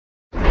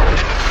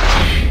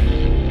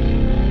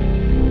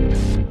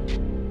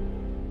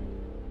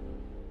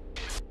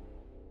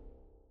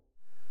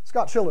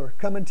Scott Schiller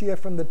coming to you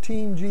from the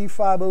Team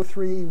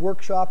G503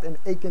 workshop in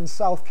Aiken,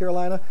 South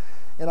Carolina.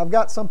 And I've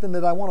got something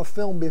that I want to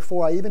film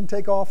before I even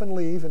take off and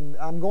leave. And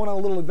I'm going on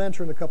a little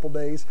adventure in a couple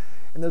days.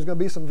 And there's going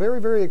to be some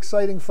very, very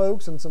exciting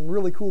folks and some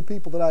really cool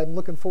people that I'm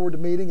looking forward to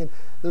meeting. And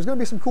there's going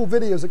to be some cool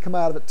videos that come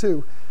out of it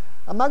too.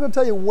 I'm not going to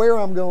tell you where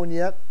I'm going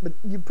yet, but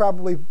you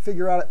probably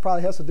figure out it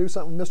probably has to do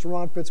something with Mr.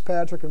 Ron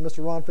Fitzpatrick and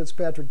Mr. Ron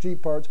Fitzpatrick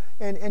Jeep Parts,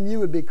 and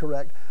you would be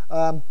correct.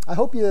 I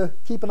hope you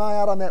keep an eye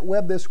out on that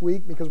web this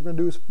week, because we're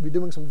going to be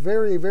doing some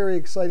very, very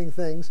exciting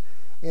things.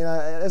 And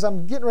as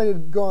I'm getting ready to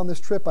go on this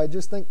trip, I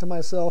just think to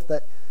myself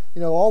that,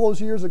 you know, all those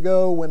years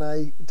ago when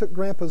I took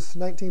Grandpa's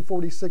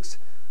 1946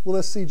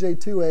 Willis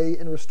CJ2A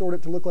and restored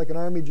it to look like an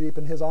Army Jeep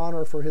in his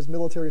honor for his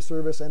military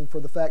service and for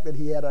the fact that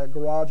he had a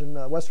garage in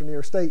western New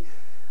York State,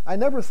 I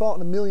never thought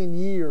in a million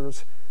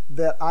years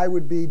that I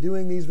would be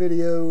doing these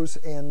videos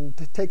and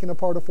taking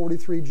apart a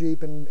 43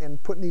 Jeep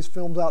and putting these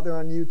films out there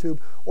on YouTube,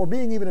 or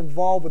being even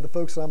involved with the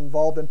folks that I'm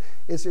involved in.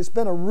 It's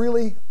been a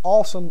really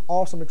awesome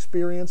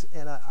experience,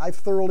 and I've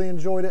thoroughly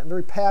enjoyed it and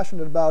very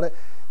passionate about it.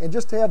 And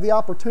just to have the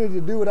opportunity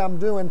to do what I'm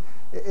doing,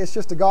 it's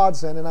just a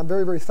godsend, and I'm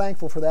very, very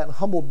thankful for that and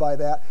humbled by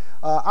that.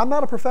 I'm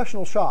not a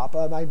professional shop.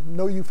 I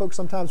know you folks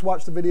sometimes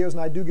watch the videos,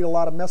 and I do get a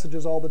lot of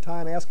messages all the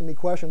time asking me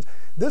questions.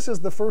 This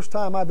is the first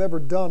time I've ever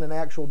done an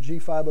actual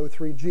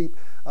G503 Jeep.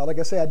 Like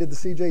I say, I did the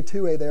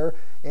CJ2A there,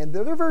 and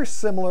they're very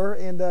similar,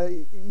 and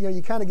you know,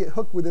 you kind of get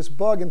hooked with this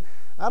bug, and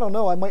I don't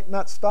know, I might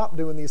not stop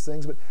doing these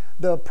things, but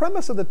the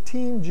premise of the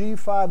Team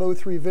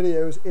G503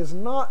 videos is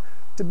not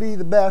to be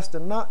the best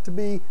and not to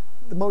be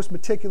the most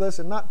meticulous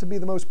and not to be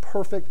the most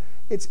perfect.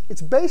 It's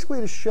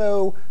basically to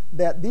show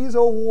that these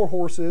old war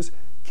horses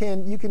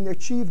you can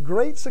achieve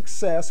great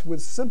success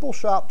with simple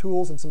shop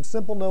tools and some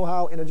simple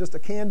know-how and just a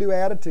can-do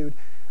attitude.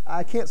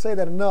 I can't say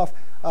that enough.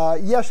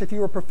 Yes, if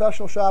you're a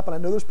professional shop, and I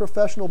know there's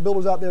professional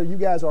builders out there, you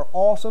guys are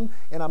awesome,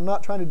 and I'm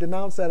not trying to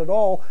denounce that at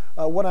all.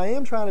 What I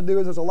am trying to do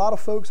is there's a lot of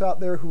folks out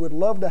there who would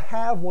love to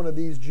have one of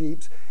these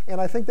Jeeps, and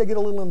I think they get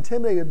a little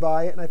intimidated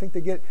by it, and I think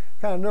they get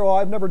kind of, no,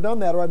 I've never done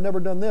that, or I've never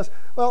done this.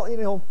 Well, you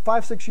know,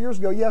 5-6 years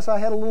ago, yes, I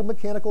had a little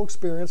mechanical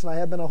experience, and I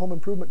have been a home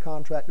improvement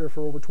contractor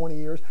for over 20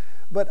 years,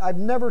 but I've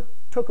never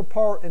took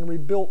apart and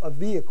rebuilt a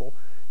vehicle.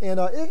 And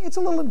it's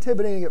a little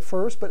intimidating at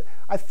first, but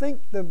I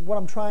think that what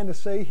I'm trying to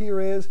say here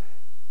is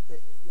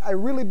I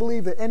really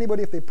believe that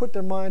anybody, if they put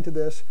their mind to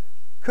this,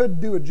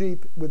 could do a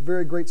Jeep with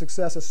very great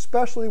success,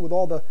 especially with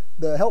all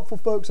the helpful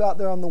folks out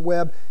there on the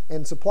web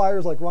and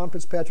suppliers like Ron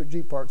Fitzpatrick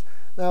Jeep Parts.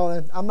 Now,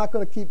 I'm not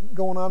going to keep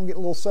going on, getting a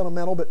little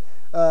sentimental, but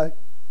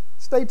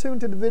stay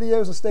tuned to the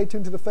videos and stay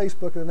tuned to the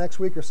Facebook in the next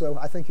week or so.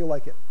 I think you'll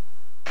like it.